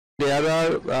There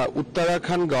are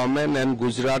Uttarakhand government and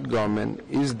Gujarat government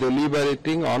is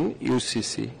deliberating on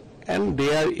UCC, and they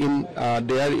are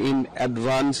in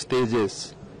advanced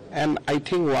stages. And I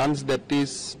think once that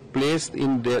is placed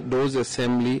in those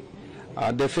assembly,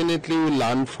 definitely we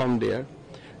learn from there.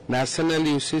 National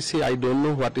UCC, I don't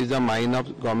know what is the mind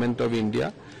of Government of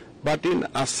India, but in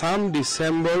Assam,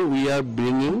 December, we are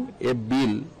bringing a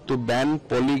bill to ban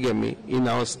polygamy in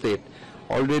our state.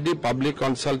 Already public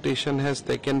consultation has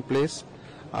taken place.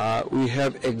 We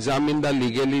have examined the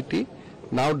legality.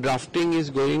 Now drafting is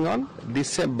going on.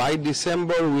 By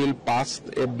December, we will pass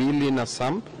a bill in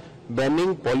Assam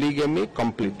banning polygamy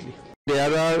completely.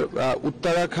 There are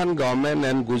Uttarakhand government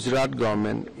and Gujarat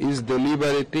government is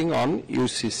deliberating on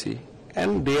UCC,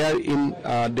 and they are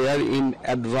in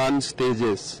advanced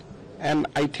stages. And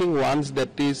I think once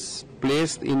that is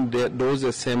placed in those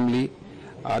assembly,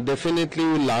 definitely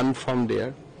we learn from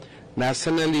there.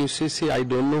 National UCC, I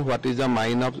don't know what is the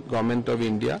mind of Government of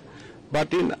India,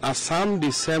 but in Assam,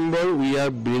 December, we are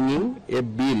bringing a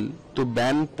bill to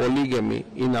ban polygamy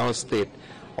in our state.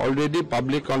 Already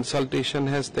public consultation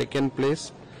has taken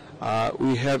place.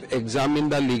 We have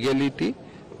examined the legality.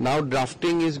 Now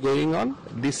drafting is going on.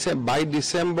 By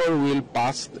December, we will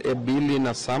pass a bill in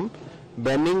Assam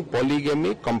banning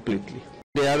polygamy completely.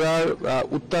 There are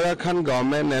Uttarakhand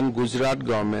government and Gujarat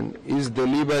government is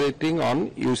deliberating on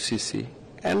UCC,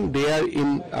 and they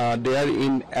are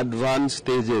in advanced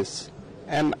stages.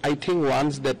 And I think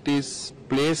once that is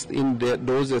placed in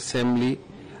those assembly,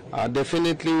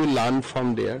 definitely we learn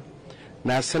from there.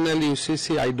 National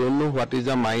UCC, I don't know what is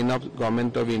the mind of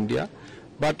Government of India,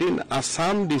 but in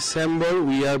Assam, December,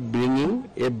 we are bringing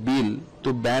a bill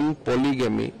to ban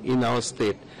polygamy in our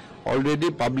state. Already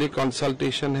public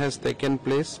consultation has taken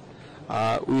place.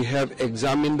 We have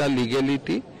examined the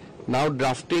legality. Now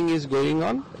drafting is going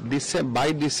on.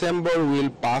 By December, we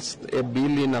will pass a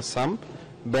bill in Assam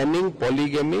banning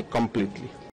polygamy completely.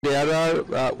 There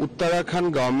are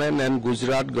Uttarakhand government and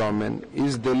Gujarat government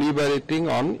is deliberating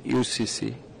on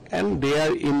UCC, and they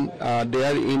are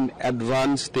in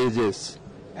advanced stages.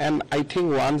 And I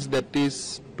think once that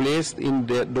is placed in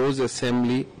those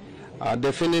assembly,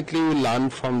 definitely we learn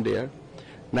from there.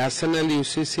 National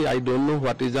UCC, I don't know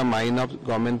what is the mind of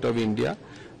Government of India,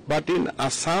 but in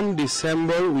Assam,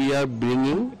 December, we are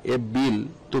bringing a bill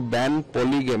to ban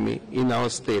polygamy in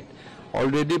our state.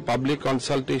 Already public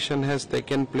consultation has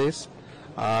taken place.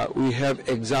 We have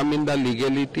examined the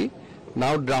legality.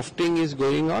 Now drafting is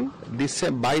going on.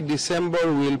 By December,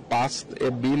 we will pass a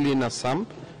bill in Assam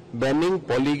banning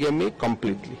polygamy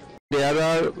completely. There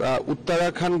are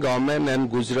Uttarakhand government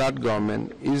and Gujarat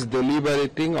government is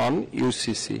deliberating on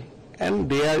UCC, and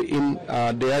they are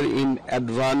in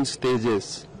advanced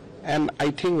stages. And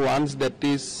I think once that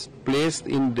is placed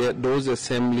in those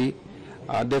assembly,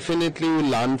 definitely we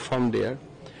learn from there.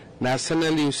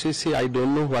 National UCC, I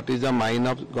don't know what is the mind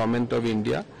of Government of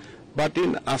India, but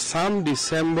in Assam,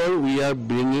 December, we are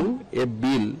bringing a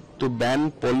bill to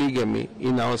ban polygamy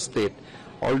in our state.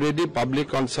 Already public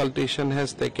consultation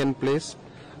has taken place.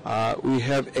 We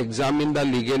have examined the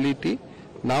legality.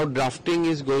 Now drafting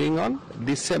is going on.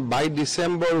 By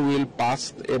December, we will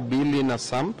pass a bill in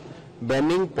Assam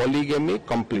banning polygamy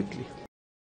completely.